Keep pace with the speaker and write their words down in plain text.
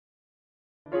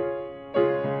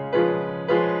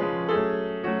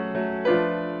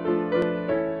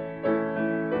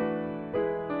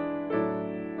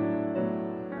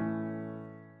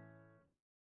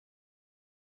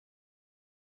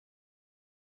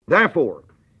Therefore,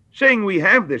 seeing we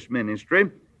have this ministry,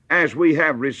 as we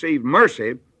have received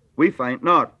mercy, we faint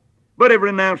not, but have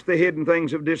renounced the hidden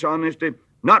things of dishonesty,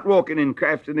 not walking in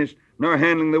craftiness, nor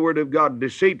handling the word of God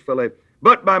deceitfully,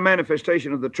 but by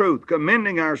manifestation of the truth,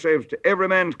 commending ourselves to every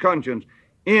man's conscience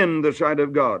in the sight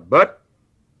of God. But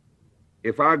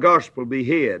if our gospel be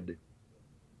hid,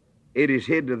 it is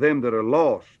hid to them that are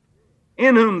lost,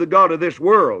 in whom the God of this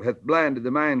world hath blinded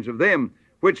the minds of them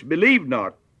which believe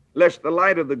not, lest the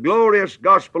light of the glorious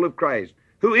gospel of Christ,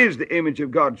 who is the image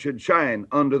of God, should shine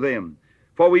unto them.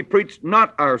 For we preach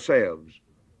not ourselves,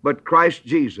 but Christ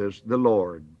Jesus the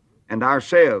Lord, and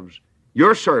ourselves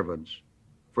your servants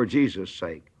for Jesus'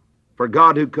 sake. For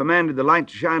God, who commanded the light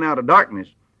to shine out of darkness,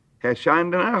 hath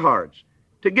shined in our hearts,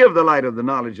 to give the light of the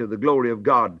knowledge of the glory of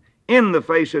God in the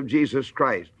face of Jesus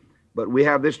Christ. But we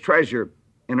have this treasure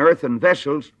in earthen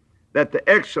vessels, that the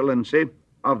excellency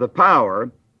of the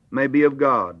power may be of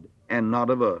God, and not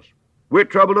of us. We're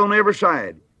troubled on every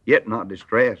side, yet not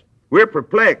distressed. We're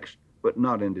perplexed, but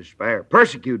not in despair.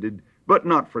 Persecuted, but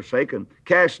not forsaken.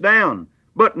 Cast down,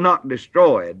 but not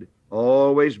destroyed.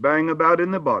 Always bearing about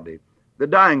in the body the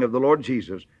dying of the Lord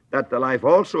Jesus, that the life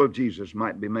also of Jesus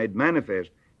might be made manifest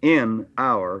in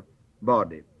our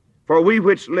body. For we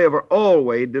which live are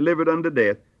always delivered unto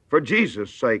death for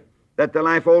Jesus' sake, that the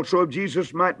life also of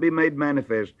Jesus might be made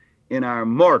manifest in our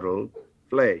mortal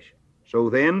flesh. So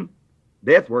then,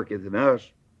 death worketh in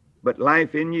us, but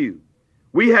life in you.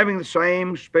 We having the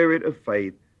same spirit of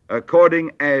faith,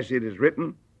 according as it is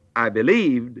written, I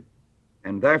believed,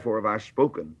 and therefore have I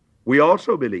spoken. We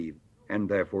also believe, and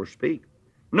therefore speak,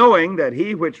 knowing that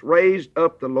he which raised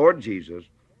up the Lord Jesus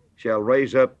shall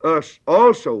raise up us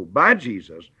also by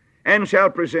Jesus, and shall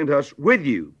present us with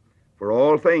you. For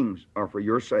all things are for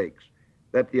your sakes,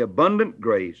 that the abundant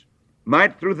grace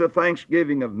might through the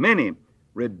thanksgiving of many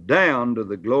redound to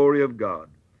the glory of God.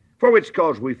 For which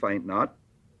cause we faint not,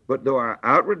 but though our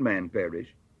outward man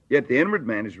perish, yet the inward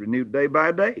man is renewed day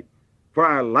by day. For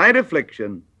our light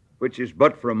affliction, which is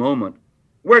but for a moment,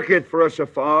 worketh for us a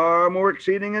far more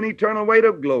exceeding and eternal weight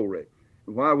of glory,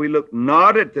 while we look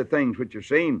not at the things which are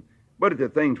seen, but at the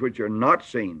things which are not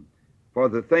seen. For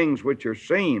the things which are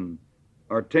seen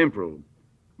are temporal,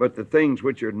 but the things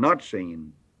which are not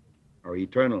seen are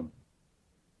eternal.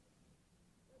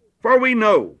 For we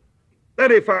know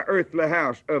that if our earthly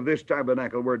house of this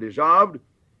tabernacle were dissolved,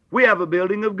 we have a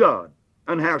building of God,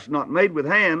 an house not made with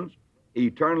hands,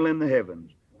 eternal in the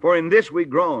heavens. For in this we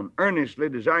groan, earnestly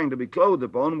desiring to be clothed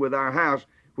upon with our house,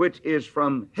 which is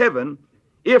from heaven,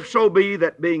 if so be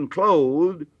that being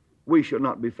clothed, we shall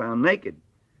not be found naked.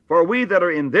 For we that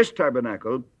are in this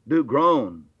tabernacle do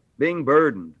groan, being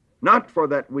burdened, not for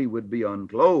that we would be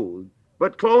unclothed,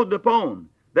 but clothed upon,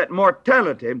 that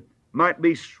mortality might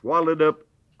be swallowed up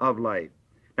of life.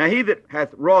 Now he that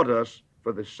hath wrought us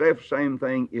for the selfsame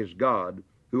thing is God,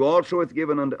 who also hath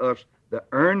given unto us the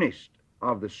earnest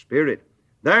of the Spirit.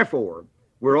 Therefore,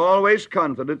 we're always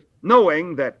confident,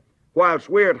 knowing that whilst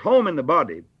we're at home in the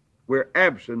body, we're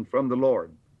absent from the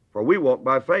Lord. For we walk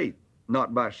by faith,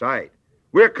 not by sight.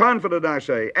 We're confident, I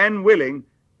say, and willing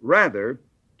rather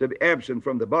to be absent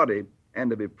from the body and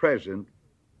to be present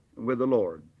with the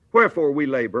Lord. Wherefore we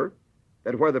labor,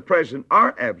 that where the present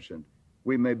are absent,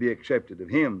 we may be accepted of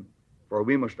him. For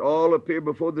we must all appear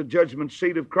before the judgment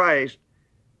seat of Christ,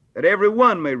 that every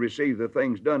one may receive the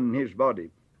things done in his body,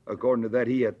 according to that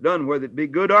he hath done, whether it be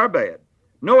good or bad.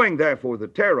 Knowing therefore the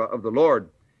terror of the Lord,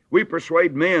 we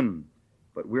persuade men,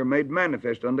 but we're made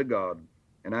manifest unto God,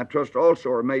 and I trust also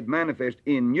are made manifest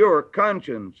in your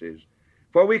consciences.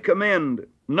 For we commend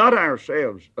not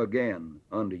ourselves again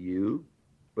unto you,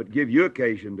 but give you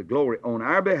occasion to glory on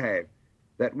our behalf,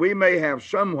 that we may have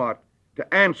somewhat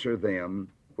to answer them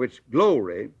which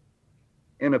glory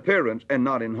in appearance and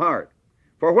not in heart.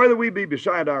 For whether we be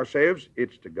beside ourselves,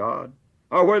 it's to God,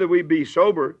 or whether we be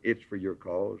sober, it's for your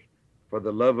cause. For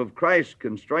the love of Christ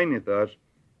constraineth us,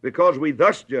 because we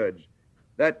thus judge,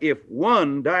 that if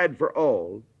one died for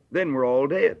all, then we're all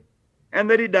dead. And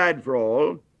that he died for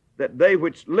all, that they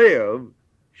which live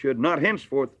should not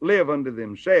henceforth live unto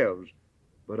themselves,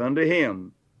 but unto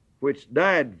him which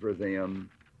died for them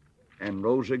and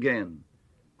rose again.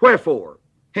 Wherefore,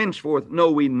 henceforth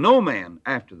know we no man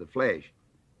after the flesh.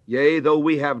 Yea, though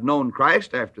we have known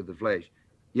Christ after the flesh,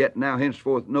 yet now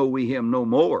henceforth know we him no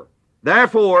more.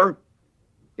 Therefore,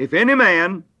 if any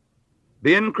man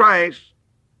be in Christ,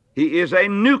 he is a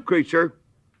new creature.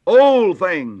 Old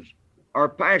things are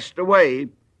passed away.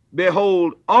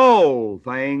 Behold, all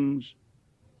things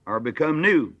are become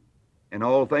new. And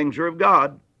all things are of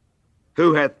God,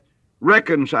 who hath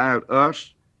reconciled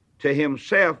us to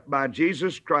himself by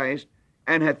Jesus Christ,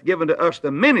 and hath given to us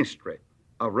the ministry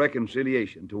of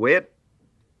reconciliation, to wit,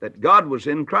 that God was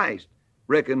in Christ,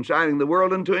 reconciling the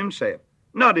world unto himself,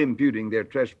 not imputing their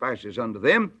trespasses unto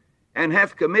them, and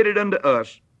hath committed unto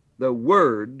us the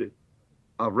word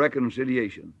of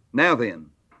reconciliation. Now then,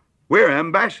 we're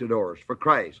ambassadors for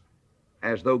Christ,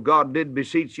 as though God did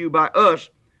beseech you by us.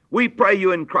 We pray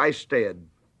you in Christ's stead,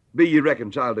 be ye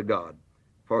reconciled to God.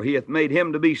 For he hath made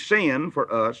him to be sin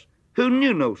for us, who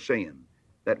knew no sin,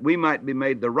 that we might be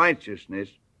made the righteousness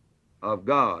of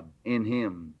God in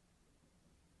him.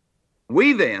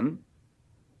 We then,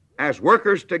 as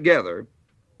workers together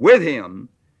with him,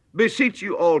 beseech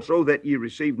you also that ye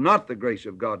receive not the grace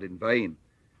of God in vain.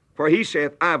 For he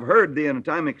saith, I have heard thee in a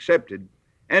time accepted,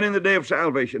 and in the day of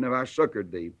salvation have I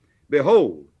succored thee.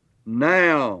 Behold,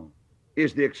 now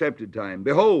is the accepted time.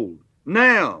 Behold,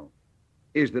 now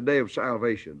is the day of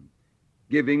salvation,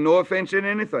 giving no offense in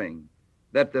anything,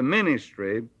 that the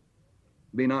ministry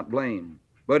be not blamed,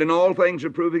 but in all things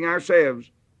approving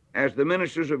ourselves as the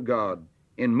ministers of God,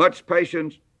 in much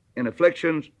patience, in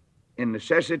afflictions, in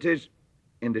necessities,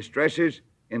 in distresses,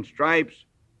 in stripes,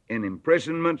 in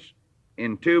imprisonments,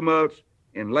 in tumults,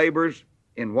 in labors,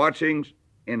 in watchings,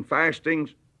 in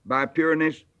fastings, by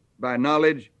pureness, by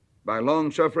knowledge, by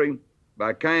longsuffering,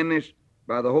 by kindness,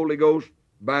 by the Holy Ghost,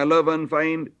 by love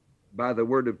unfeigned, by the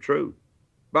word of truth,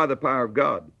 by the power of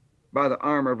God, by the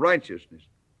armor of righteousness,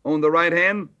 on the right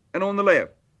hand and on the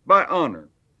left, by honor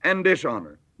and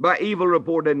dishonor, by evil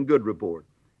report and good report,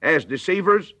 as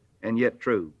deceivers and yet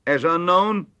true, as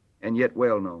unknown and yet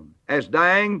well known, as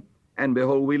dying and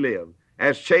behold we live,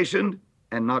 as chastened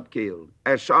and not killed,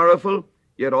 as sorrowful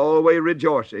yet always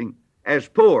rejoicing, as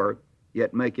poor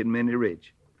yet making many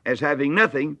rich, as having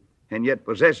nothing and yet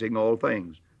possessing all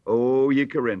things. O ye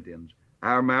Corinthians,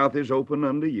 our mouth is open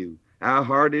unto you, our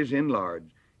heart is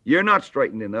enlarged. You're not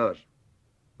straitened us,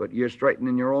 but you're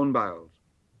straightening your own bowels.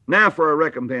 Now for a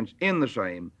recompense in the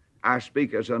same, I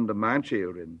speak as unto my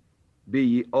children, be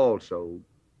ye also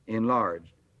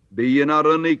enlarged. Be ye not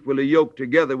unequally yoked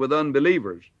together with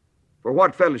unbelievers. For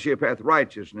what fellowship hath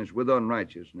righteousness with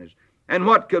unrighteousness? And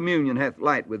what communion hath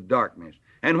light with darkness?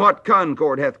 And what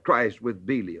concord hath Christ with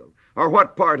Belial? Or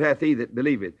what part hath he that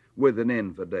believeth with an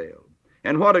infidel?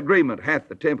 And what agreement hath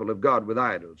the temple of God with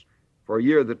idols? For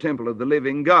ye are the temple of the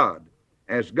living God.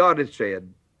 As God hath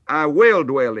said, I will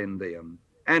dwell in them,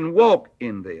 and walk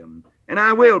in them, and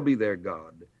I will be their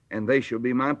God, and they shall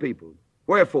be my people.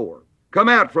 Wherefore, come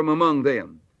out from among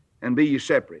them, and be ye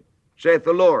separate, saith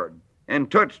the Lord, and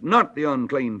touch not the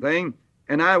unclean thing,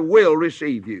 and I will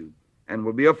receive you, and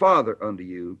will be a father unto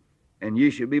you, and ye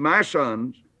shall be my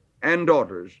sons and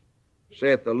daughters,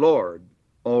 saith the Lord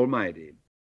Almighty.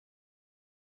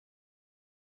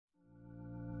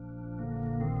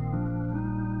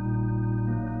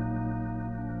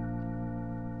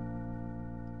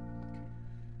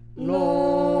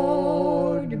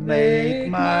 Lord, make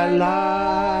my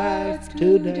life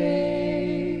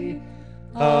today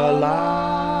a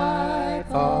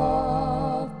life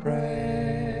of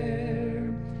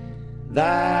prayer,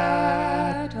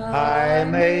 that I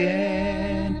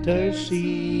may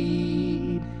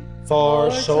intercede for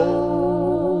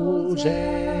souls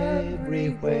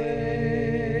everywhere.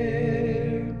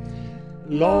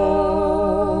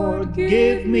 Lord,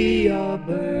 give me a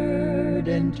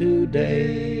burden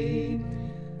today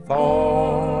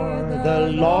for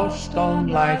the lost on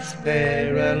life's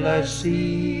perilous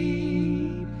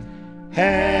sea.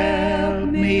 Help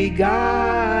me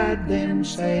guide them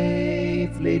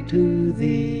safely to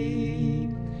thee.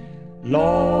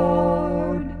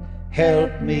 Lord,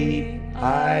 help me,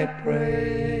 I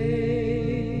pray.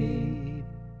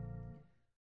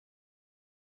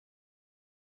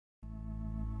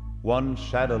 One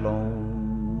sat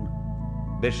alone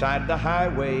beside the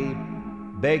highway,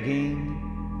 begging.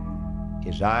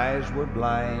 His eyes were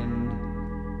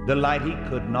blind, the light he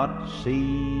could not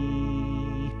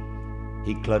see.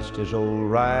 He clutched his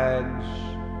old rags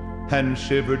and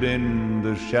shivered in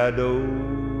the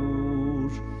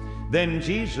shadows. Then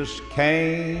Jesus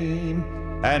came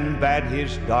and bade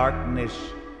his darkness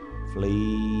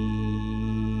flee.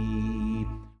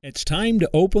 It's time to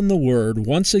open the Word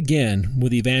once again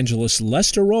with evangelist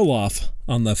Lester Roloff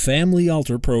on the Family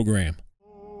Altar program.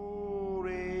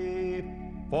 Glory,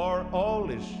 for all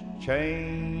is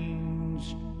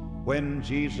changed when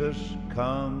Jesus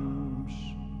comes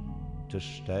to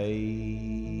stay.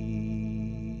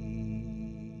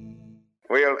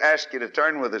 We'll ask you to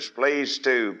turn with us, please,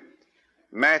 to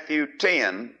Matthew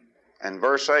 10 and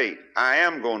verse 8. I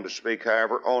am going to speak,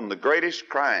 however, on the greatest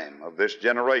crime of this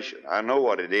generation. I know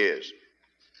what it is.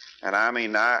 And I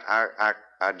mean, I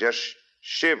just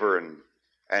shiver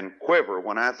and quiver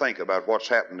when I think about what's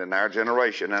happened in our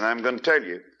generation, and I'm going to tell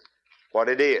you what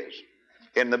it is.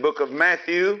 In the book of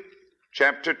Matthew,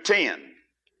 chapter 10,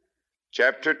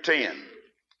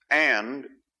 and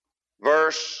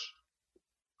verse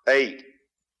 8.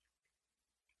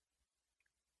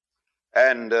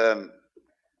 And,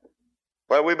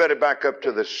 well, we better back up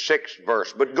to the 6th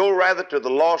verse, but go rather to the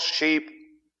lost sheep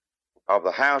of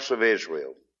the house of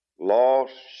Israel.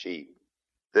 Lost sheep.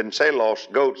 Didn't say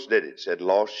lost goats, did it? It said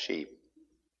lost sheep.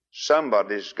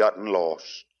 Somebody's gotten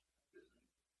lost.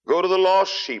 Go to the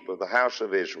lost sheep of the house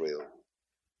of Israel.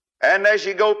 And as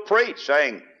you go, preach,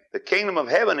 saying, the kingdom of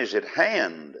heaven is at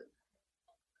hand.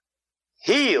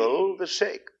 Heal the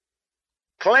sick.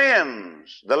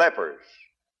 Cleanse the lepers.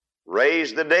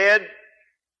 Raise the dead.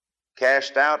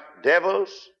 Cast out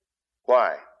devils.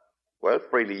 Why? Well,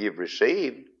 freely you've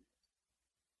received.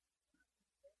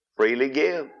 Freely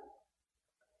give.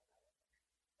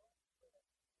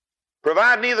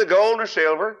 Provide neither gold nor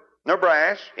silver nor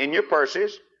brass in your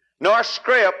purses, nor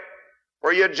scrip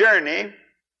for your journey,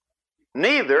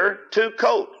 neither 2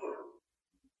 coats,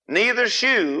 neither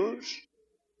shoes,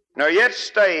 nor yet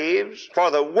staves, for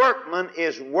the workman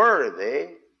is worthy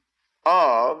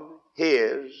of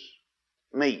his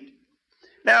meat.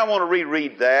 Now I want to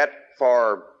reread that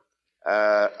for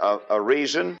a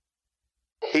reason.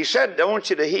 He said, I want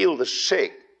you to heal the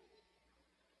sick.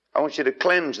 I want you to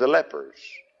cleanse the lepers.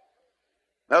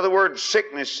 In other words,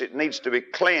 sickness, it needs to be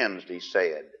cleansed, he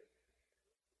said.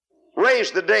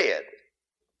 Raise the dead.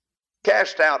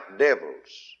 Cast out devils.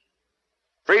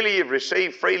 Freely you've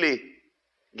received, freely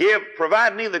give.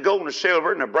 Provide neither gold nor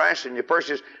silver, nor brass in your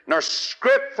purses, nor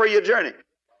scrip for your journey.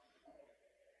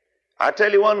 I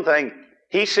tell you one thing,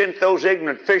 he sent those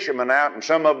ignorant fishermen out, and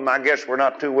some of them, I guess, were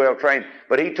not too well trained,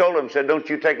 but he told them, said, don't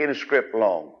you take any scrip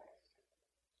along.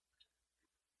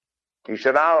 He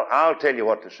said, I'll tell you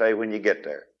what to say when you get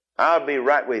there. I'll be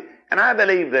right with you. And I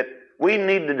believe that we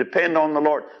need to depend on the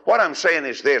Lord. What I'm saying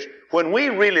is this, when we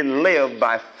really live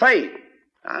by faith,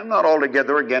 I'm not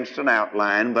altogether against an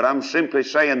outline, but I'm simply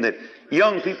saying that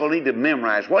young people need to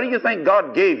memorize. What do you think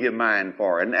God gave you mind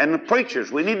for? And the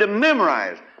preachers, we need to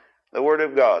memorize the Word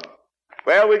of God.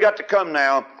 Well, we got to come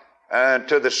now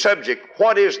to the subject,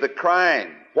 what is the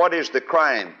crime? What is the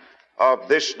crime of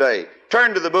this day?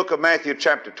 Turn to the book of Matthew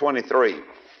chapter 23.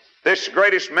 This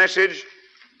greatest message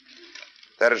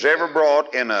that is ever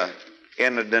brought in a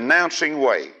denouncing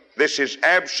way. This is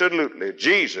absolutely,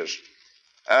 Jesus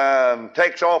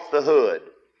takes off the hood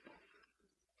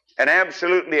and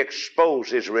absolutely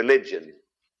exposes religion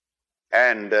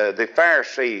and the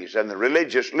Pharisees and the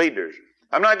religious leaders.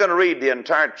 I'm not going to read the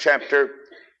entire chapter,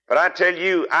 but I tell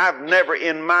you, I've never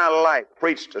in my life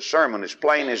preached a sermon as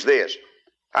plain as this.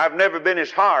 I've never been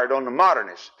as hard on the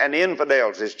modernists and the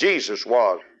infidels as Jesus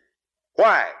was.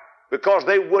 Why? Because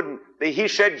they wouldn't. He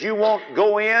said, you won't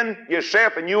go in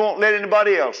yourself and you won't let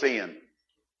anybody else in. He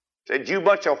said, you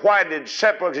bunch of whited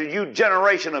sepulchres, you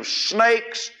generation of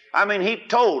snakes. I mean, he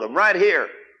told them right here.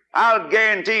 I'll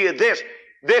guarantee you this.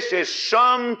 This is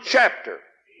some chapter.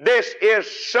 This is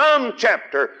some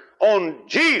chapter on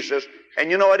Jesus.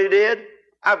 And you know what he did?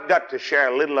 I've got to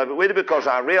share a little of it with you because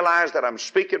I realize that I'm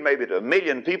speaking maybe to 1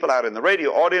 million people out in the radio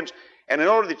audience. And in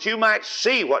order that you might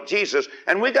see what Jesus,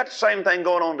 and we got the same thing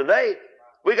going on today.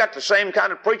 We got the same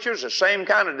kind of preachers, the same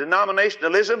kind of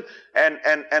denominationalism,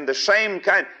 and the same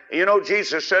kind. You know,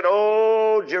 Jesus said,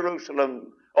 O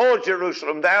Jerusalem,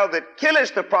 thou that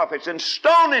killest the prophets and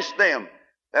stonest them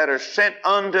that are sent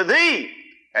unto thee.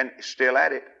 And still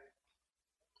at it.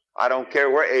 I don't care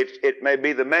where, it may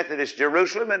be the Methodist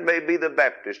Jerusalem, it may be the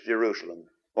Baptist Jerusalem.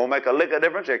 Won't make a lick of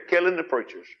difference, they're killing the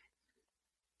preachers.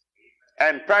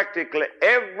 And practically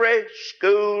every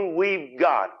school we've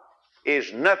got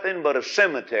is nothing but a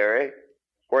cemetery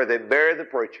where they bury the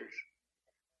preachers.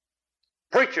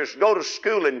 Preachers go to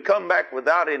school and come back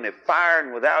without any fire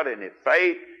and without any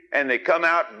faith, and they come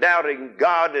out doubting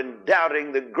God and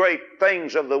doubting the great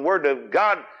things of the Word of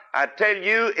God. I tell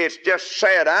you, it's just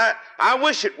sad. I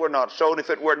wish it were not so, and if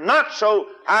it were not so,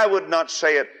 I would not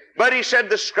say it. But he said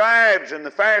the scribes and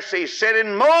the Pharisees sit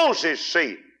in Moses'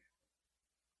 seat.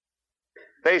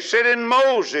 They sit in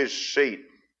Moses' seat.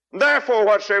 Therefore,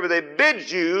 whatsoever they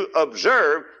bid you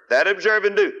observe, that observe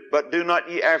and do. But do not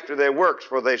ye after their works,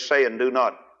 for they say and do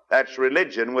not. That's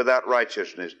religion without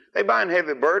righteousness. They bind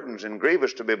heavy burdens and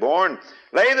grievous to be borne,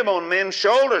 lay them on men's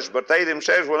shoulders, but they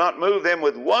themselves will not move them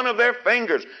with one of their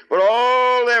fingers. But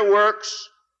all their works,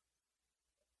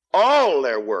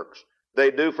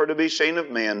 they do for to be seen of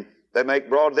men. They make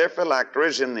broad their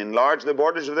phylacteries and enlarge the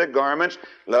borders of their garments,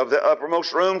 love the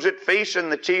uppermost rooms at feasts and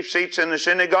the chief seats in the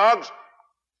synagogues.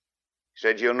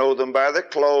 Said you'll know them by their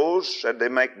clothes. Said they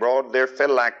make broad their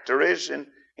phylacteries and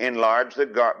enlarge the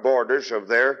borders of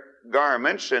their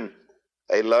garments, and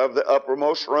they love the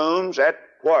uppermost rooms at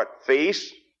what?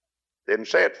 Feasts? Didn't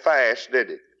say it fast,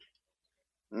 did it?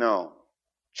 No.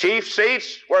 Chief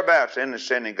seats, whereabouts? In the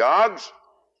synagogues.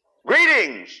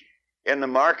 Greetings in the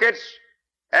markets,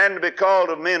 and to be called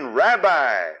of men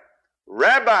Rabbi,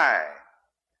 Rabbi.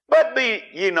 But be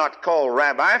ye not called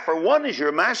Rabbi, for one is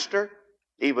your master,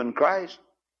 even Christ,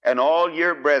 and all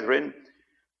your brethren.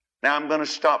 Now I'm going to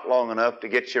stop long enough to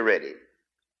get you ready.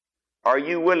 Are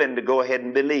you willing to go ahead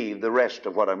and believe the rest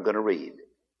of what I'm going to read?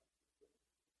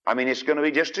 I mean, it's going to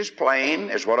be just as plain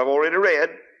as what I've already read.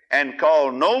 And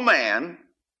call no man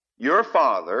your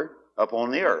father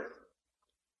upon the earth.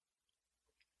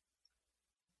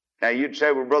 Now you'd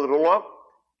say, well, Brother Roloff,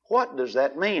 what does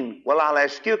that mean? Well, I'll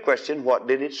ask you a question. What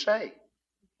did it say?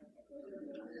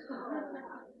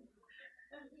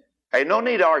 Hey, no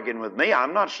need arguing with me.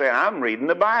 I'm not saying I'm reading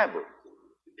the Bible.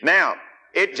 Now,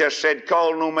 it just said,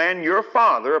 call no man your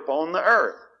father upon the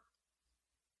earth.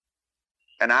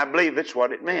 And I believe that's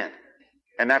what it meant.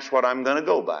 And that's what I'm going to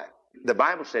go by. The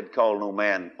Bible said, call no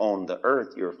man on the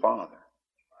earth your father.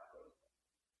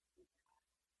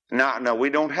 No, we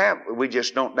don't have, we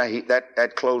just don't,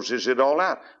 that closes it all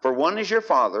out. For one is your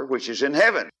Father, which is in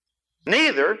heaven.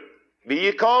 Neither be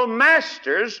ye called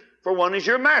masters, for one is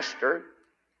your master,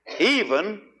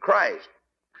 even Christ.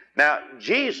 Now,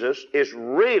 Jesus is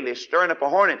really stirring up a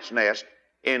hornet's nest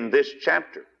in this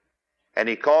chapter. And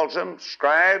he calls them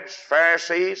scribes,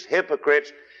 Pharisees,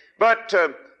 hypocrites. But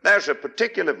there's a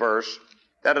particular verse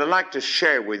that I'd like to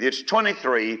share with you. It's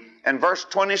 23 and verse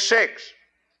 26.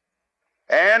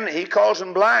 And he calls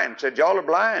them blind. Said, y'all are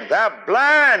blind. Thou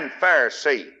blind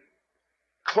Pharisee,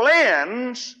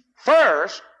 cleanse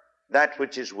first that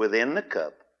which is within the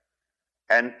cup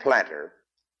and platter,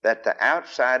 that the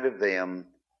outside of them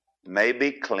may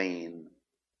be clean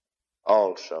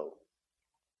also.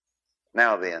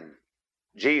 Now then,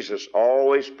 Jesus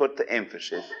always put the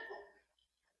emphasis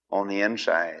on the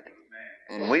inside.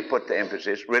 When we put the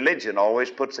emphasis, religion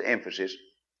always puts the emphasis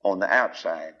on the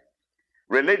outside.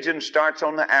 Religion starts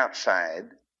on the outside,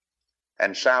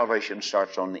 and salvation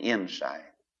starts on the inside.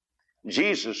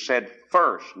 Jesus said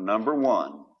first, number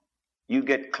one, you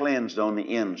get cleansed on the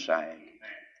inside.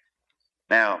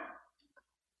 Now,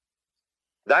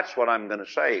 that's what I'm going to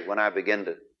say when I begin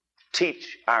to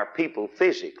teach our people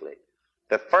physically.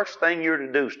 The first thing you're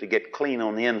to do is to get clean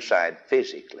on the inside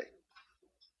physically.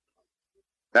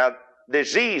 Now,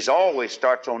 disease always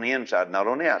starts on the inside, not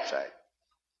on the outside.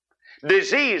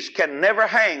 Disease can never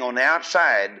hang on the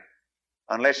outside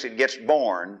unless it gets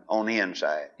born on the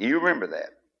inside. You remember that.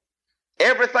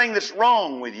 Everything that's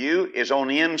wrong with you is on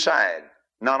the inside,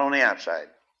 not on the outside.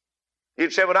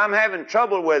 You'd say, but I'm having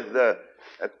trouble with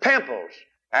pimples.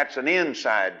 That's an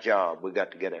inside job we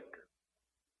got to get after.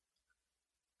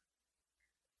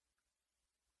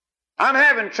 I'm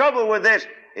having trouble with this.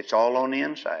 It's all on the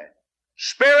inside.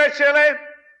 Spiritually,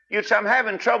 you'd say, I'm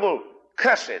having trouble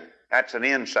cussing. That's an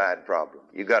inside problem.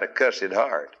 You got a cussed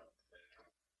heart.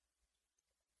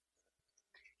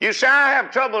 You say, I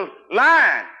have trouble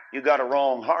lying. You got a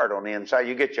wrong heart on the inside.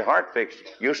 You get your heart fixed,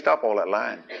 you'll stop all that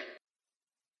lying.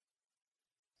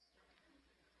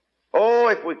 Oh,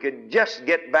 if we could just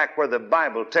get back where the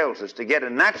Bible tells us to get,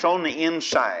 and that's on the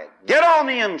inside. Get on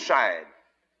the inside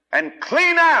and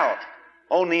clean out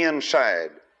on the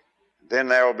inside. Then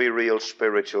there will be real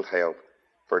spiritual help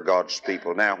for God's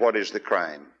people. Now, what is the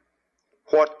crime?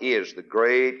 What is the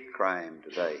great crime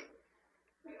today?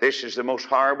 This is the most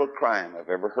horrible crime I've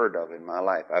ever heard of in my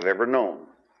life, I've ever known.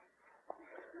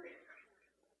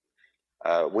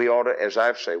 We ought to, as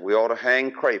I've said, we ought to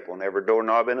hang crepe on every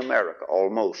doorknob in America,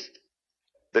 almost.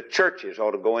 The churches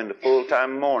ought to go into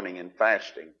full-time mourning and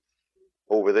fasting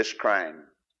over this crime.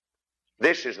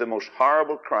 This is the most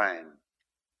horrible crime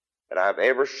that I've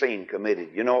ever seen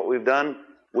committed. You know what we've done?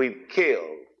 We've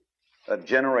killed a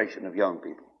generation of young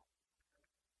people.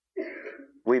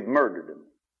 We've murdered them.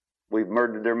 We've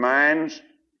murdered their minds.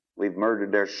 We've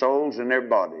murdered their souls and their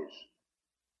bodies.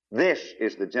 This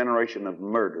is the generation of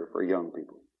murder for young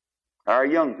people. Our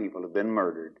young people have been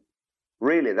murdered.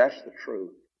 Really, that's the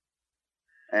truth.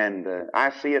 And I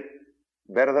see it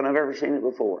better than I've ever seen it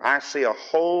before. I see a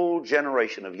whole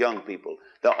generation of young people.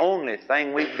 The only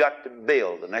thing we've got to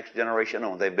build the next generation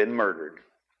on, they've been murdered.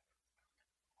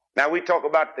 Now, we talk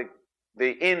about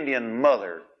the Indian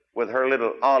mother with her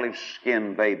little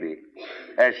olive-skinned baby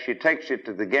as she takes it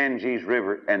to the Ganges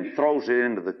River and throws it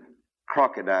into the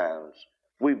crocodiles.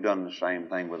 We've done the same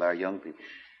thing with our young people.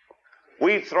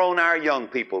 We've thrown our young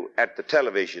people at the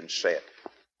television set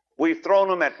We've thrown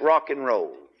them at rock and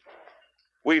roll.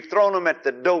 We've thrown them at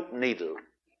the dope needle.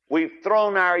 We've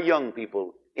thrown our young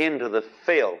people into the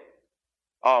filth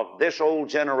of this old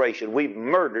generation. We've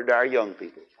murdered our young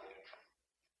people.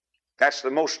 That's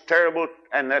the most terrible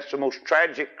and that's the most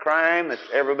tragic crime that's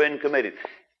ever been committed.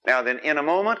 Now then, in a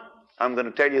moment, I'm going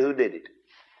to tell you who did it.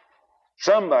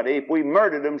 Somebody, if we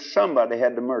murdered them, somebody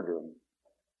had to murder them.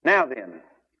 Now then,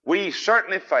 we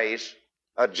certainly face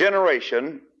a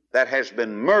generation that has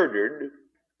been murdered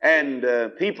and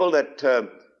people that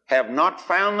have not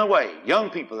found the way. Young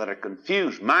people that are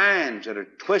confused, minds that are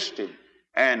twisted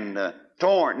and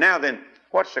torn. Now then,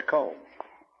 what's the cause?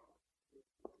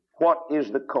 What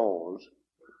is the cause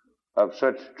of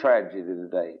such tragedy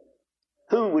today?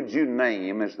 Who would you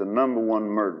name as the number one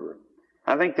murderer?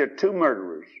 I think there are two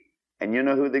murderers, and you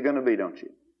know who they're going to be, don't you?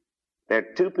 There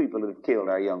are two people that have killed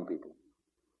our young people,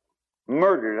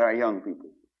 murdered our young people.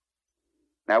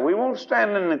 Now, we won't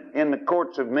stand in the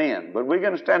courts of men, but we're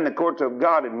going to stand in the courts of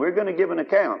God, and we're going to give an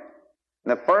account.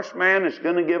 And the first man that's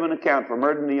going to give an account for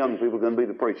murdering the young people is going to be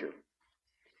the preacher.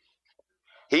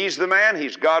 He's the man.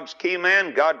 He's God's key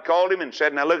man. God called him and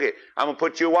said, now look, I'm going to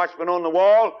put you a watchman on the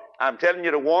wall. I'm telling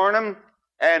you to warn them,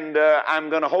 and I'm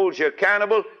going to hold you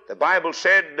accountable. The Bible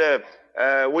said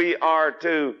we are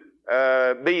to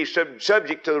be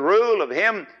subject to the rule of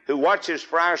him who watches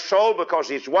for our soul, because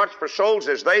he's watched for souls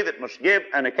as they that must give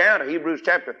an account, Hebrews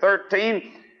chapter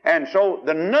 13. And so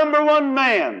the number one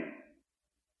man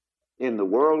in the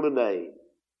world today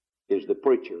is the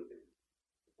preacher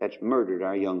that's murdered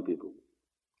our young people.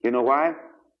 You know why?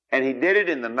 And he did it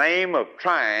in the name of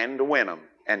trying to win them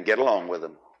and get along with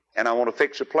them. And I want to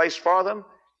fix a place for them.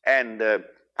 And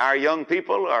our young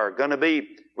people are going to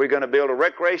be, we're going to build a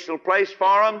recreational place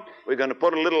for them. We're going to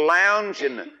put a little lounge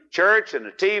in the church and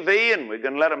a TV, and we're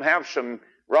going to let them have some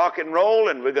rock and roll,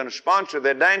 and we're going to sponsor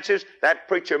their dances. That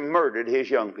preacher murdered his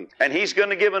young people. And he's going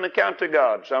to give an account to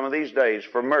God some of these days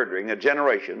for murdering a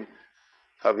generation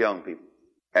of young people.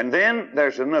 And then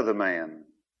there's another man,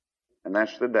 and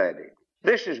that's the daddy.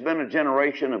 This has been a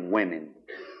generation of women.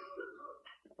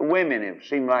 Women have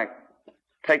seemed like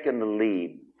taken the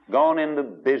lead, gone into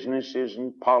businesses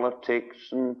and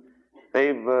politics, and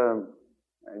they've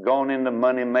gone into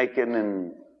money making,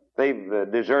 and they've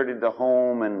deserted the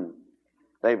home, and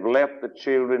they've left the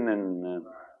children, and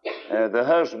the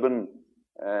husband,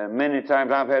 many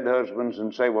times I've had husbands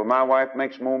and say, well, my wife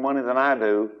makes more money than I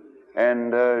do,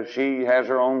 and she has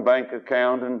her own bank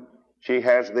account, and she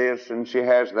has this and she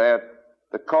has that.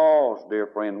 The cause, dear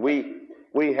friend, the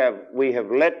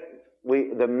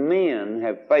men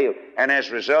have failed. And as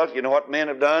a result, you know what men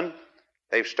have done?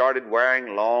 They've started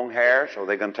wearing long hair, so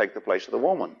they're going to take the place of the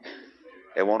woman.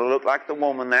 They want to look like the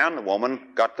woman now, and the woman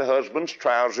got the husband's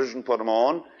trousers and put them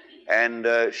on,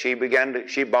 and she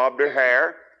bobbed her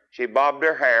hair. She bobbed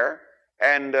her hair,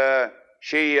 and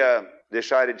she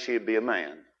decided she'd be a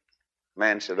man.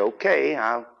 Man said, okay,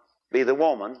 I'll be the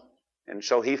woman. And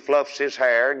so he fluffs his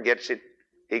hair and gets it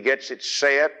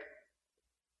set,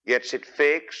 gets it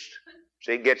fixed,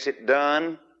 so he gets it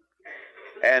done.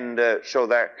 And so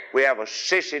that we have a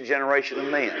sissy generation of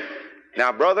men.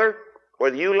 Now, brother,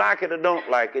 whether you like it or don't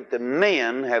like it, the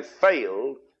men have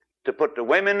failed to put the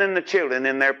women and the children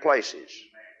in their places.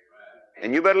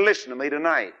 And you better listen to me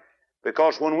tonight,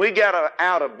 because when we get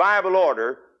out of Bible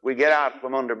order, we get out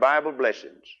from under Bible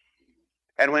blessings.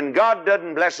 And when God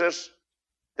doesn't bless us,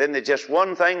 then there's just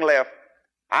one thing left.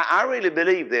 I really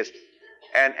believe this.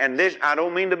 And this, I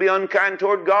don't mean to be unkind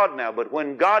toward God now, but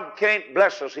when God can't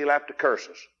bless us, he'll have to curse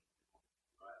us.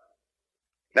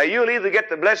 Now, you'll either get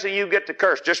the blessing, you get the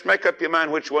curse. Just make up your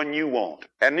mind which one you want.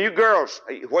 And you girls,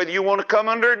 whether you want to come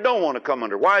under or don't want to come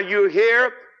under, while you're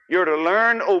here, you're to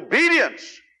learn obedience.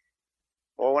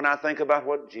 Or when I think about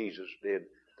what Jesus did,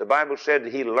 the Bible said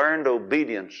he learned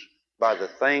obedience by the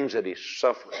things that he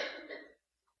suffered.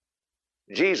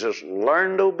 Jesus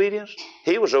learned obedience.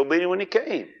 He was obedient when he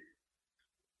came.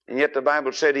 And yet the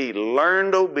Bible said he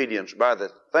learned obedience by the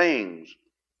things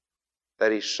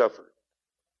that he suffered.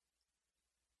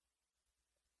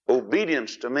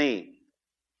 Obedience to me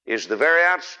is the very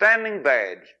outstanding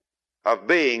badge of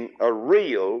being a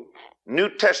real New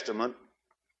Testament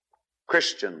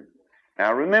Christian.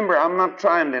 Now remember, I'm not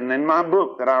trying to, in my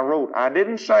book that I wrote, I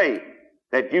didn't say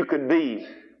that you could be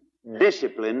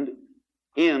disciplined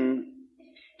into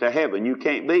heaven. You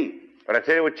can't be. But I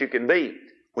tell you what you can be.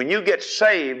 When you get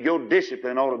saved, your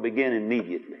discipline ought to begin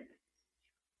immediately.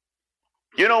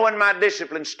 You know when my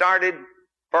discipline started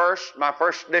first? My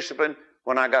first discipline,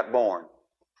 when I got born.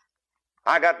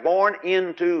 I got born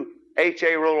into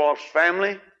H.A. Roloff's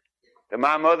family, to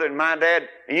my mother and my dad.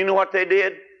 And you know what they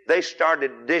did? They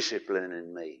started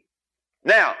disciplining me.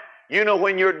 Now, you know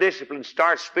when your discipline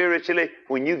starts spiritually?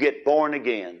 When you get born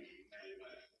again.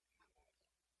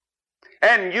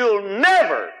 And you'll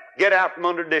never get out from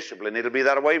under discipline. It'll be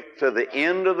that way to the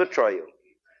end of the trail.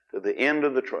 To the end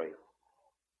of the trail.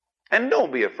 And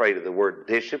don't be afraid of the word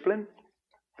discipline.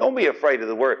 Don't be afraid of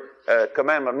the word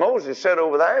commandment. Moses said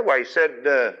over there, where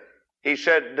he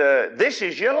said, this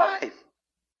is your life.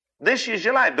 This is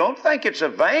your life. Don't think it's a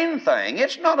vain thing.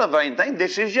 It's not a vain thing.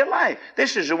 This is your life.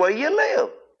 This is the way you live.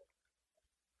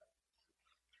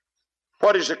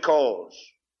 What is the cause?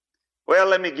 Well,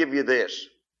 let me give you this.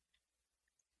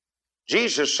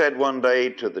 Jesus said one day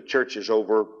to the churches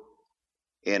over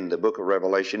in the book of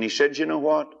Revelation, he said, you know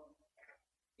what?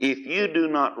 If you do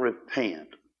not repent,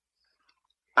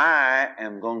 I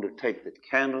am going to take the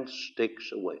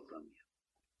candlesticks away from you.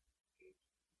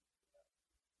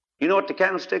 You know what the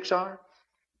candlesticks are?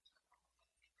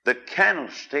 The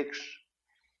candlesticks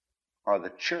are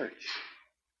the church.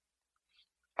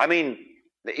 I mean,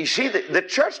 you see, the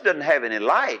church doesn't have any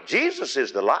light. Jesus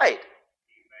is the light.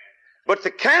 But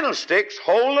the candlesticks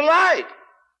hold the light.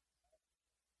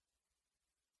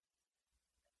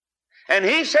 And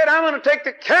he said, I'm going to take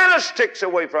the candlesticks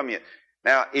away from you.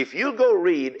 Now, if you go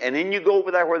read, and then you go over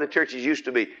there where the churches used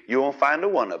to be, you won't find a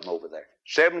one of them over there.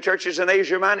 7 churches in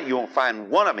Asia Minor, you won't find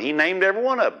one of them. He named every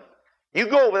one of them. You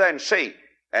go over there and see.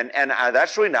 And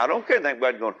that's the reason I don't care anything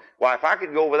about going, well, if I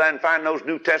could go over there and find those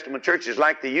New Testament churches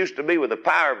like they used to be with the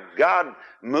power of God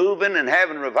moving and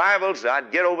having revivals,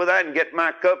 I'd get over there and get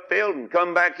my cup filled and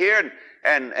come back here.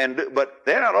 But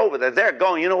they're not over there. They're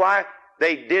gone. You know why?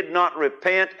 They did not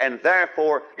repent, and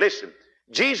therefore, listen,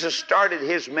 Jesus started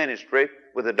his ministry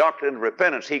with the doctrine of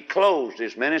repentance. He closed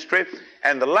his ministry,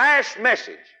 and the last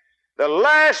message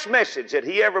that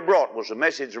he ever brought was a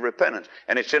message of repentance,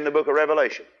 and it's in the book of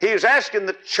Revelation. He was asking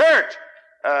the church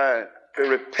to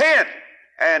repent,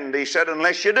 and he said,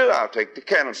 unless you do, I'll take the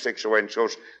candlesticks away. And so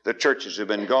the churches have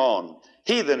been gone.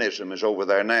 Heathenism is over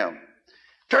there now.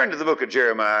 Turn to the book of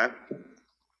Jeremiah.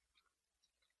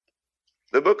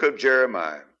 The book of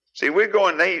Jeremiah. See, we're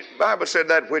going, the Bible said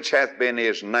that which hath been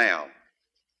is now,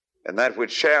 and that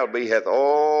which shall be hath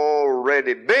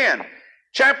already been.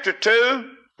 Chapter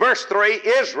 2, verse 3,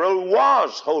 Israel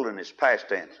was holiness, past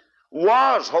tense,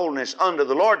 was holiness unto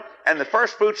the Lord, and the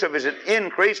first fruits of his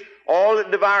increase, all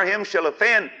that devour him shall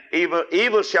offend,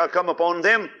 evil shall come upon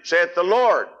them, saith the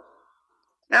Lord.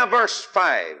 Now verse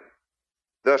 5,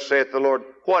 thus saith the Lord,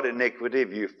 what iniquity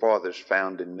have your fathers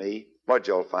found in me? What'd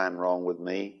y'all find wrong with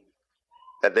me?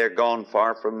 That they're gone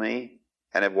far from me,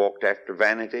 and have walked after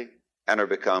vanity, and are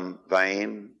become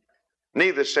vain.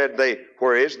 Neither said they,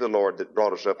 where is the Lord that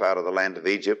brought us up out of the land of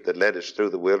Egypt, that led us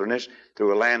through the wilderness,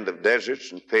 through a land of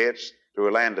deserts and pits, through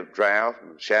a land of drought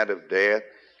and shadow of death,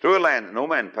 through a land that no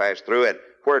man passed through it,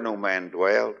 where no man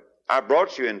dwelled. I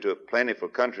brought you into a plentiful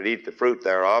country to eat the fruit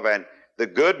thereof, and the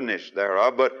goodness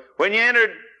thereof. But when you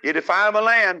entered, you defiled my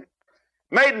land,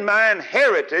 made mine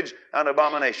heritage an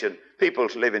abomination. People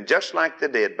living just like they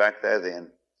did back there then.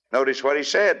 Notice what he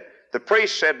said. The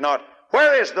priest said not,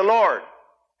 where is the Lord?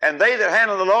 And they that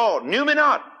handle the law knew me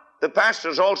not. The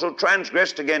pastors also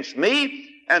transgressed against me,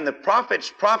 and the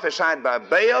prophets prophesied by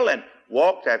Baal, and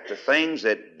walked after things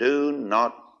that do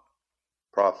not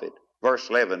profit. Verse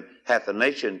 11, hath the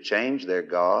nation changed their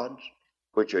gods,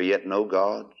 which are yet no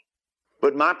gods?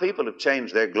 But my people have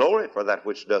changed their glory for that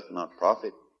which doth not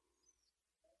profit.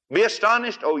 Be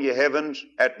astonished, O ye heavens,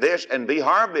 at this, and be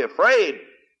horribly afraid.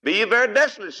 Be ye very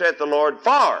desolate, saith the Lord,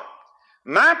 for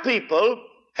my people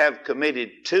have committed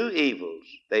 2 evils.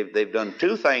 They've done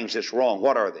 2 things that's wrong.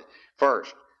 What are they?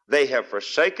 First, they have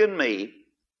forsaken me,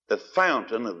 the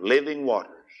fountain of living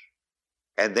waters.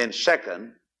 And then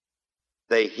second,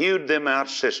 they hewed them out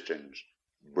cisterns,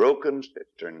 broken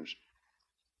cisterns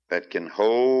that can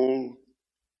hold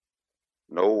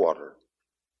no water.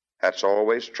 That's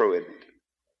always true, isn't it?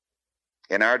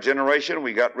 In our generation,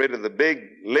 we got rid of the big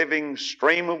living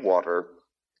stream of water,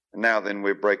 and now then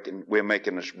we're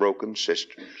making us broken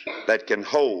cisterns that can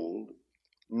hold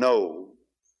no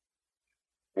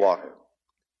water.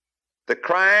 The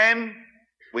crime,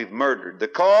 we've murdered. The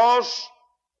cause,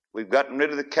 we've gotten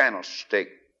rid of the candlestick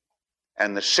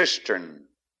and the cistern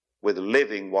with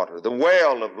living water, the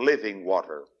well of living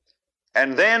water.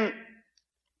 And then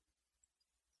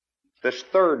this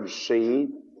third seed,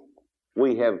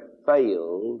 we have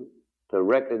failed to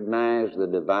recognize the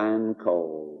divine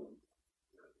call.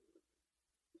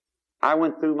 I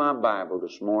went through my Bible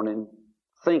this morning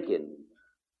thinking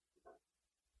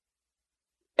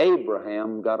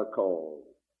Abraham got a call.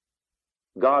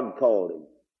 God called him,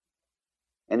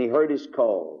 and he heard his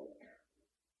call.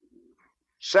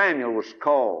 Samuel was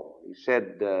called. He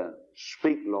said,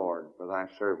 Speak, Lord, for thy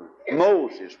servant.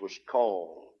 Moses was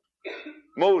called.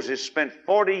 Moses spent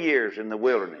 40 years in the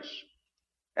wilderness,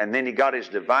 and then he got his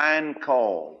divine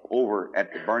call over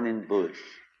at the burning bush.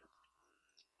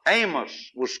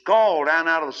 Amos was called down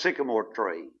out of the sycamore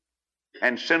tree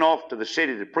and sent off to the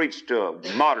city to preach to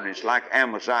a modernist like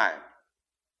Amaziah.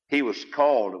 He was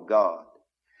called of God.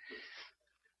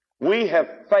 We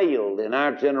have failed in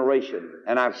our generation,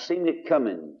 and I've seen it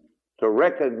coming, to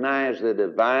recognize the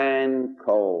divine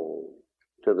call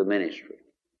to the ministry.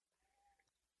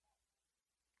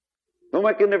 Don't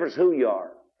make a difference who you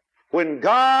are. When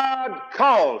God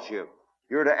calls you,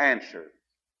 you're to answer.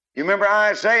 You remember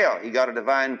Isaiah? He got a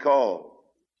divine call.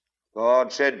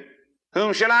 God said,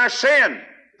 whom shall I send?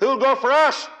 Who'll go for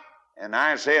us? And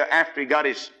Isaiah, after he got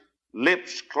his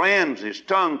lips cleansed, his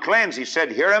tongue cleansed, he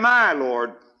said, here am I,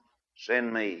 Lord.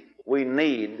 Send me. We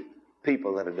need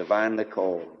people that are divinely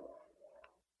called.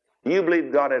 Do you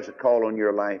believe God has a call on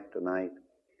your life tonight?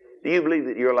 Do you believe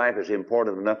that your life is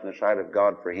important enough in the sight of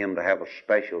God for Him to have a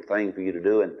special thing for you to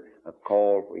do and a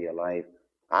call for your life?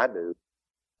 I do.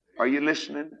 Are you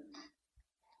listening?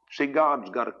 See,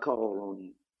 God's got a call on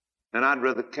you. And I'd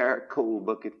rather carry a coal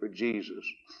bucket for Jesus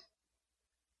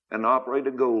than operate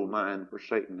a gold mine for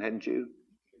Satan, hadn't you?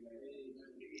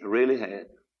 I really had.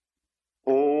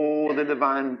 Oh, the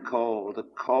divine call, the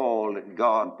call that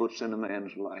God puts in a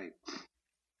man's life.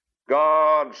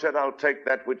 God said, I'll take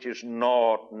that which is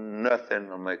naught, nothing,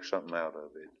 and make something out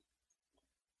of it.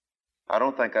 I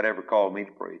don't think I'd ever call me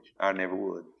to preach. I never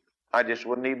would. I just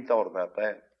wouldn't even thought about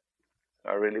that.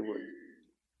 I really wouldn't.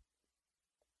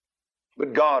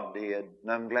 But God did,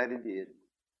 and I'm glad He did.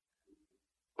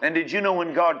 And did you know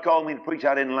when God called me to preach,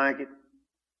 I didn't like it?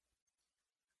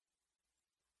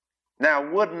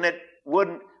 Now, wouldn't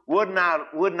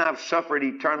I have suffered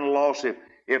eternal loss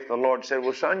if the Lord said,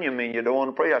 well, son, you mean you don't want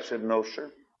to preach? I said, no,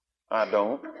 sir, I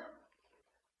don't.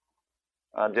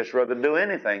 I'd just rather do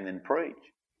anything than preach.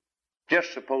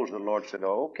 Just suppose the Lord said,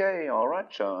 oh, okay, all right,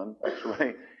 son, that's the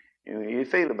way you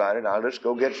feel about it. I'll just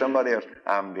go get somebody else.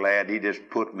 I'm glad He just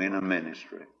put me in a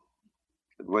ministry.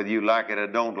 But whether you like it or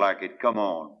don't like it, come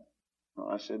on. Well,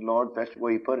 I said, Lord, if that's the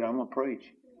way You put it, I'm going to preach.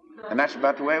 And that's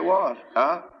about the way it was.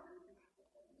 Huh?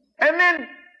 And then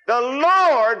the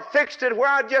Lord fixed it where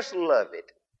I just love it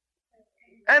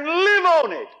and live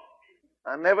on it.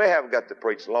 I never have got to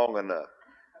preach long enough.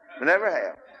 I never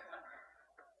have.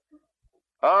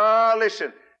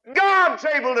 Listen, God's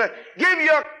able to give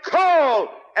you a call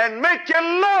and make you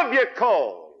love your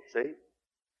call. See?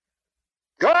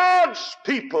 God's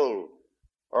people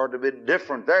are to be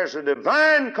different. There's a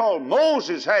divine call.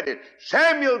 Moses had it.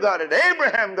 Samuel got it.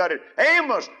 Abraham got it.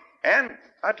 Amos. And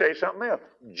I'll tell you something else.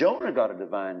 Jonah got a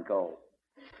divine call.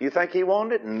 You think he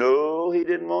wanted it? No, he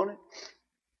didn't want it.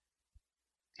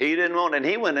 He didn't want it, and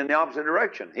he went in the opposite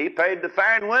direction. He paid the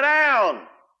fare and went down.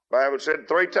 The Bible said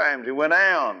 3 times he went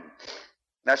down.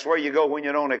 That's where you go when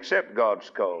you don't accept God's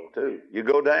call, too. You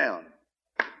go down.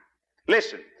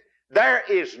 Listen, there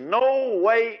is no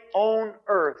way on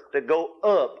earth to go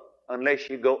up unless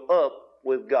you go up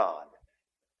with God.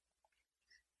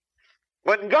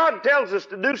 When God tells us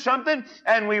to do something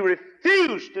and we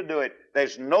refuse to do it,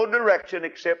 there's no direction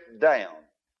except down.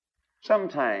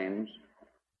 Sometimes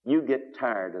you get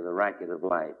tired of the racket of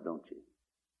life, don't you?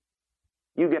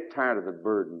 You get tired of the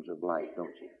burdens of life,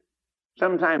 don't you?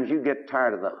 Sometimes you get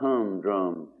tired of the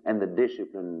humdrum and the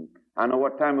discipline. I know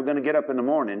what time we're going to get up in the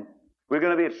morning. We're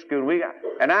going to be at school.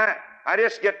 I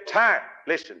just get tired.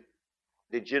 Listen,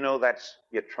 did you know that's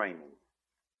your training?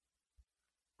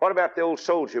 What about the old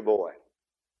soldier boy?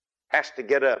 Has to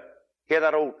get up, hear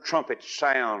that old trumpet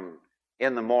sound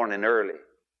in the morning early,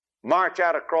 march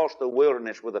out across the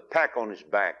wilderness with a pack on his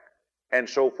back and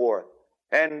so forth,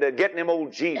 and get in them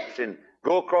old jeeps and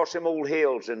go across them old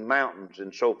hills and mountains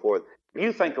and so forth.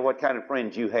 You think of what kind of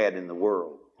friends you had in the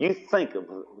world. You think of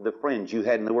the friends you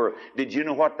had in the world. Did you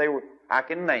know what they were? I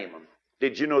can name them.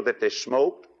 Did you know that they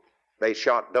smoked? They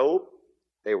shot dope?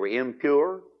 They were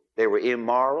impure? They were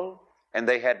immoral? And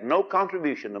they had no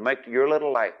contribution to make to your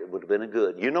little life that would have been a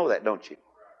good. You know that, don't you?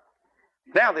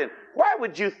 Now then, why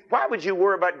would you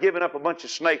worry about giving up a bunch of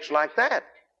snakes like that?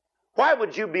 Why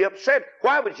would you be upset?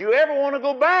 Why would you ever want to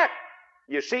go back?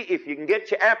 You see, if you can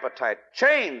get your appetite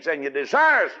changed and your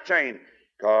desires changed,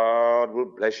 God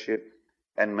will bless you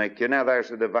and make you. Now there's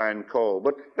the divine call.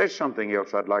 But there's something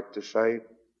else I'd like to say.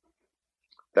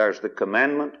 There's the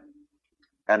commandment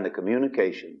and the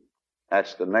communication.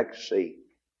 That's the next C.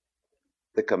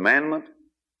 The commandment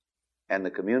and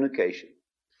the communication.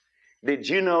 Did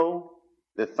you know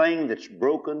the thing that's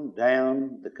broken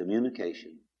down the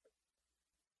communication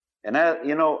And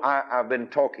I've been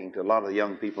talking to a lot of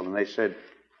young people, and they said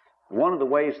one of the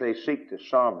ways they seek to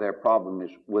solve their problem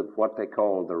is with what they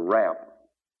call the rap.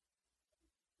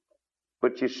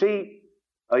 But you see,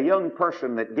 a young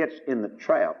person that gets in the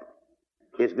trap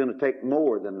is going to take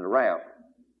more than the rap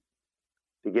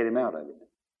to get him out of it.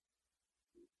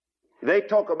 They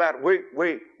talk about, we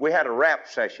had a rap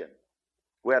session.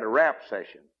 We had a rap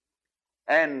session.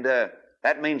 And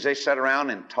that means they sit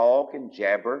around and talk and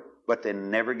jabber, but they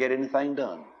never get anything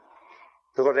done.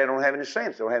 Because they don't have any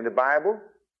sense. They don't have the Bible.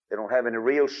 They don't have any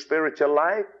real spiritual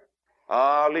life.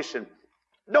 Listen,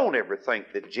 don't ever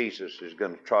think that Jesus is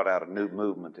going to trot out a new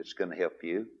movement that's going to help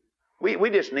you. We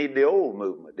just need the old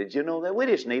movement. Did you know that? We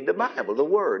just need the Bible, the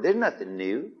Word. There's nothing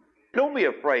new. Don't be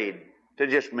afraid to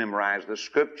just memorize the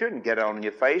Scripture and get on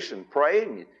your face and pray,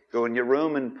 and you go in your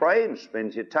room and pray and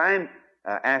spend your time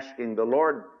asking the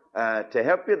Lord to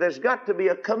help you. There's got to be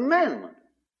a commandment.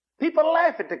 People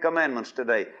laugh at the commandments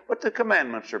today, but the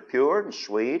commandments are pure and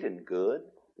sweet and good.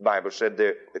 The Bible said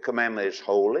the commandment is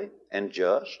holy and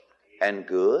just and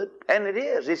good, and it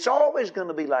is. It's always going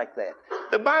to be like that.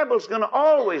 The Bible's going to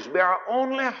always be our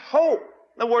only hope.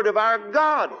 The Word of our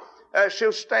God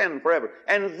shall stand forever.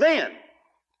 And then,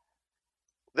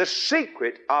 the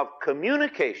secret of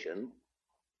communication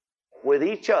with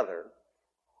each other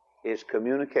is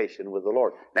communication with the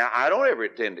Lord. Now, I don't ever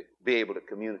intend to be able to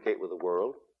communicate with the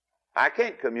world. I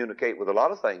can't communicate with a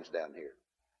lot of things down here.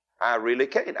 I really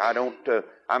can't.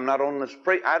 I'm not on this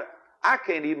I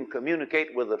can't even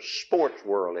communicate with the sports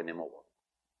world anymore.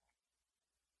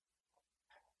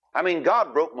 I mean,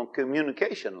 God broke my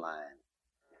communication line.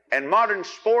 And modern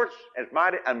sports,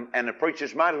 and the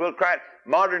preachers might as well cry it,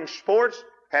 modern sports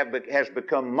has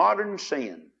become modern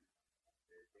sin.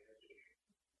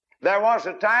 There was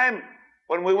a time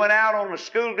when we went out on the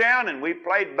school ground and we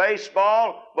played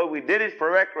baseball, but we did it for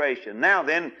recreation. Now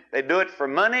then, they do it for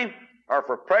money or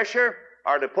for pressure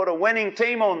or to put a winning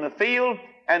team on the field,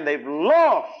 and they've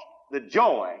lost the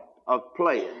joy of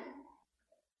playing.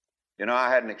 You know, I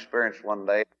had an experience one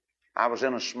day. I was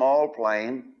in a small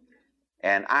plane,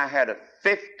 and I had a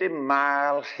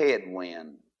 50-mile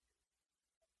headwind.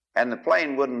 And the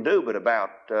plane wouldn't do but about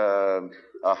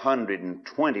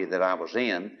 120 that I was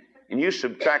in. And you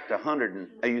subtract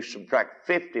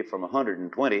 50 from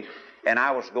 120, and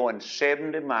I was going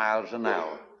 70 miles an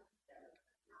hour.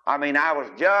 I mean, I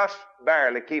was just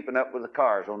barely keeping up with the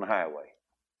cars on the highway.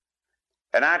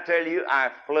 And I tell you, I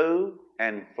flew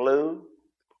and flew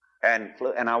and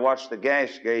flew, and I watched the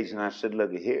gas gauge, and I said,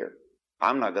 look here,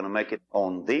 I'm not going to make it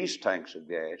on these tanks of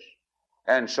gas.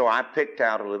 And so I picked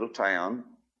out a little town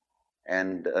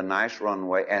and a nice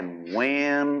runway, and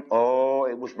it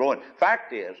was blowing.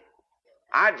 Fact is,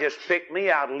 I just picked me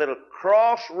out a little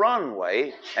cross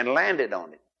runway and landed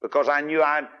on it because I knew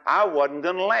I wasn't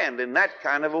going to land in that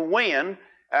kind of a wind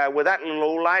with that little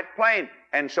old light plane.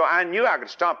 And so I knew I could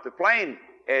stop the plane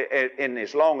in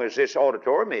as long as this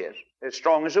auditorium is, as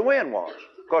strong as the wind was,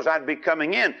 because I'd be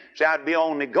coming in. So I'd be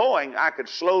only going, I could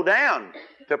slow down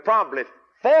to probably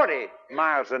 40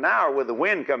 miles an hour with the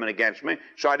wind coming against me.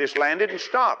 So I just landed and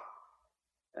stopped.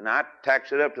 And I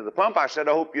taxied up to the pump. I said,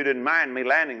 I hope you didn't mind me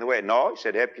landing the way. No, he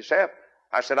said, help yourself.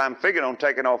 I said, I'm figuring on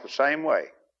taking off the same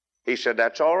way. He said,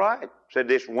 that's all right. I said,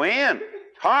 this wind,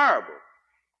 it's horrible.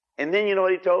 And then you know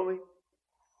what he told me?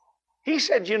 He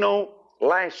said, you know,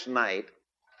 last night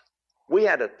we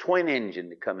had a twin engine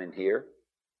to come in here.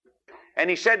 And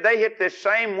he said they hit this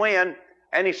same wind.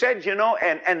 And he said, you know,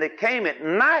 and they came at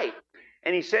night.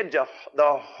 And he said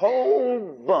the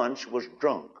whole bunch was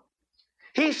drunk.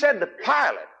 He said the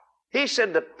pilot, he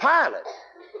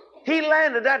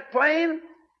landed that plane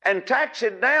and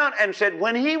taxied down and said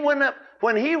when he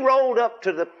rolled up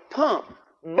to the pump,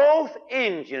 both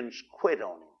engines quit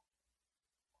on him.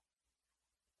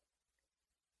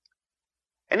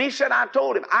 And he said, I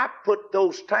told him, I put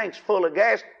those tanks full of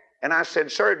gas, and I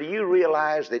said, sir, do you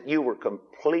realize that you were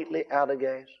completely out of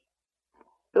gas?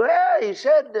 Well, he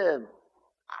said, I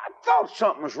thought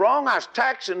something was wrong. I was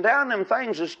taxiing down, them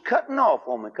things was cutting off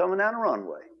on me coming down the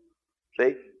runway.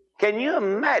 See? Can you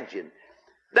imagine?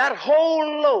 That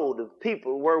whole load of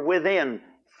people were within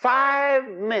 5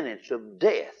 minutes of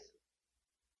death.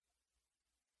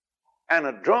 And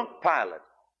a drunk pilot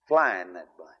flying that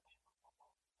bunch.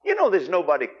 You know there's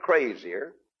nobody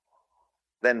crazier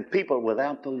than people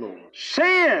without the Lord.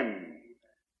 Sin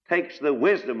takes the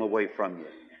wisdom away from you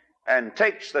and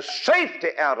takes the safety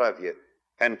out of you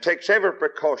and takes every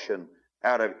precaution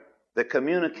out of the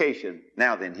communication.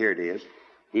 Now then, here it is.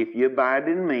 If you abide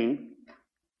in me,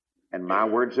 and my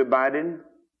words abide in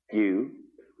you,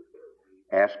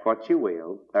 ask what you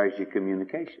will, there's your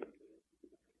communication.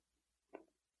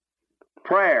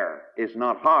 Prayer is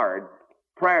not hard.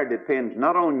 Prayer depends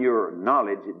not on your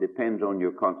knowledge, it depends on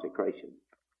your consecration.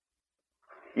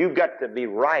 You've got to be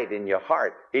right in your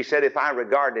heart. He said, if I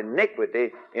regard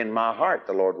iniquity in my heart,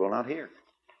 the Lord will not hear.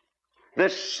 The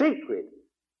secret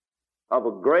of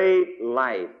a great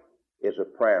life is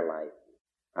a prayer life.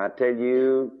 I tell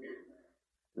you,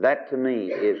 that to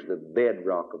me is the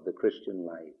bedrock of the Christian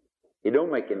life. It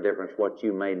don't make any difference what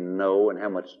you may know and how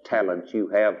much talent you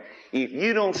have. If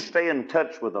you don't stay in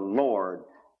touch with the Lord,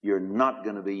 you're not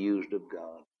going to be used of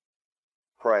God.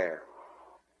 Prayer.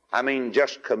 I mean,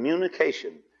 just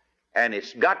communication. And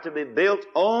it's got to be built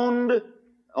on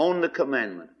the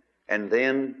commandment. And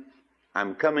then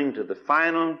I'm coming to the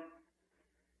final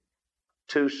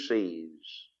two C's.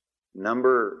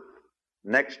 Number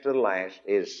next to the last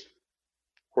is,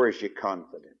 where's your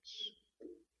confidence?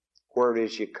 Where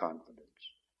is your confidence?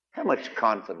 How much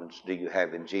confidence do you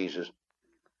have in Jesus?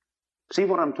 See,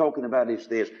 what I'm talking about is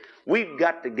this. We've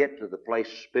got to get to the place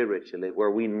spiritually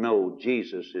where we know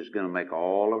Jesus is going to make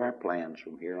all of our plans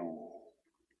from here on.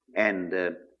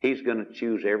 And He's going to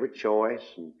choose every choice,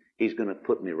 and He's going to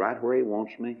put me right where He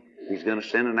wants me. He's going to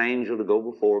send an angel to go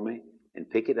before me and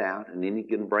pick it out, and then He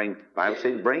can the Bible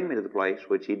says, bring me to the place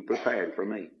which He'd prepared for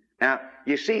me. Now,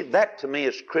 you see, that to me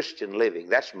is Christian living.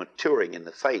 That's maturing in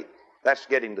the faith. That's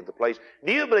getting to the place.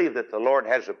 Do you believe that the Lord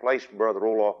has a place for Brother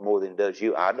Roloff more than He does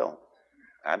you? I don't.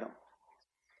 I don't.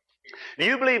 Do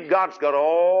you believe God's got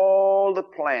all the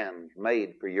plans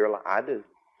made for your life? I do.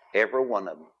 Every one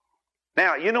of them.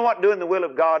 Now, you know what doing the will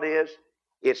of God is?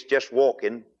 It's just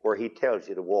walking where He tells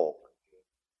you to walk.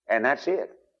 And that's it.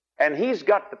 And He's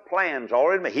got the plans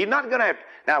already made. He's not going to have to.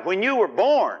 Now, when you were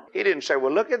born, He didn't say,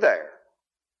 well, look at there.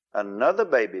 Another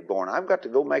baby born. I've got to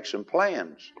go make some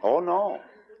plans. Oh, no.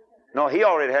 No, He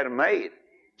already had them made.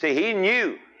 See, He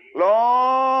knew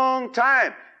long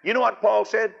time. You know what Paul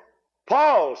said?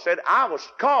 Paul said, I was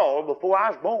called before I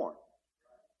was born.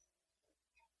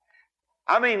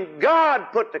 I mean,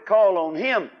 God put the call on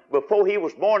him before he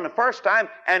was born the first time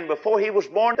and before he was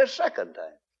born the second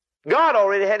time. God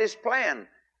already had His plan.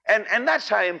 And that's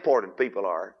how important people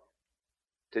are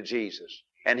to Jesus.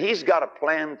 And He's got a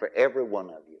plan for every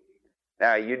one of you.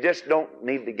 Now, you just don't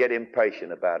need to get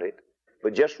impatient about it,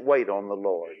 but just wait on the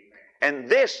Lord. And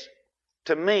this,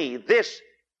 to me, this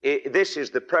is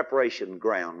the preparation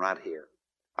ground right here.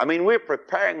 I mean, we're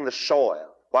preparing the soil.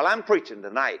 While I'm preaching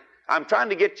tonight, I'm trying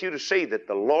to get you to see that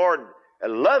the Lord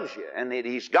loves you and that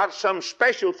He's got some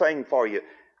special thing for you.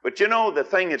 But you know, the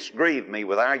thing that's grieved me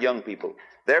with our young people,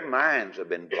 their minds have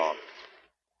been blocked.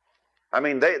 I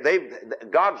mean,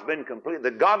 God's been completely,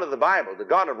 the God of the Bible, the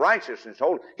God of righteousness,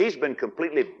 He's been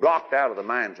completely blocked out of the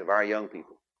minds of our young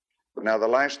people. Now, the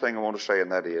last thing I want to say,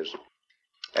 and that is,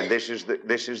 and this is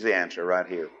the answer right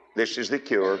here. This is the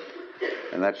cure,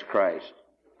 and that's Christ.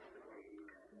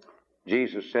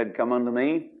 Jesus said, come unto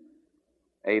me,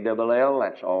 A-double-L,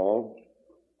 that's all.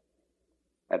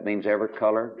 That means every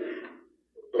color,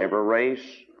 every race.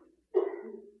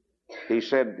 He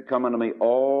said, come unto me,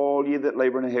 all ye that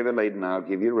labor and are heavy laden, I'll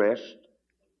give you rest.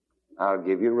 I'll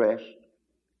give you rest.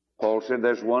 Paul said,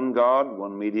 there's one God,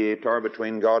 one mediator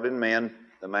between God and men,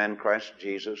 the man Christ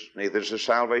Jesus. Neither is there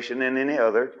salvation in any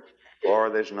other,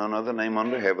 for there's none other name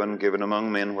under heaven given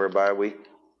among men whereby we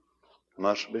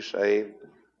must be saved.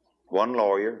 One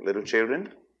lawyer, little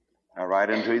children, I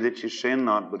write unto you that you sin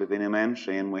not, but if any man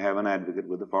sin, we have an advocate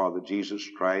with the Father, Jesus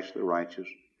Christ the righteous.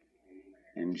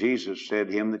 And Jesus said,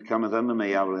 him that cometh unto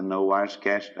me, I will in no wise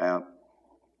cast out.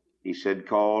 He said,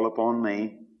 call upon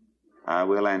me, I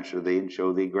will answer thee, and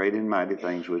show thee great and mighty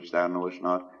things which thou knowest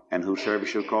not. And whosoever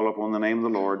shall call upon the name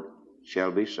of the Lord shall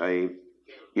be saved.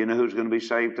 You know who's going to be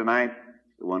saved tonight?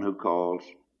 The one who calls.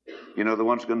 You know the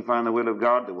one's going to find the will of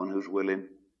God? The one who's willing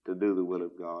to do the will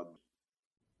of God.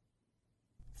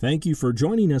 Thank you for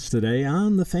joining us today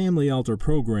on the Family Altar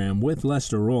program with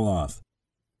Lester Roloff.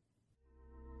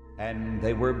 And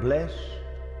they were blessed.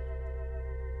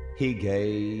 He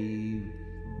gave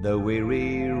the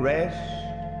weary rest.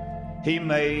 He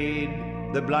made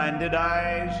the blinded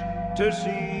eyes to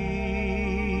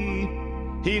see.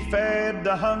 He fed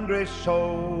the hungry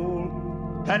soul,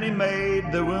 and He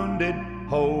made the wounded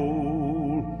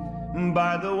whole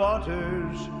by the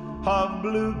waters of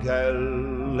blue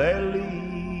Galilee.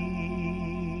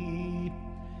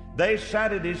 They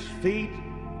sat at His feet,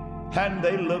 and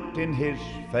they looked in His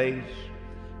face,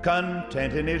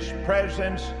 content in His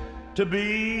presence to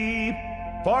be,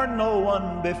 for no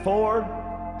one before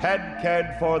had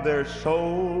cared for their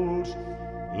souls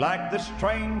like the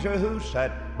stranger who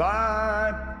sat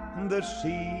by the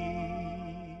sea.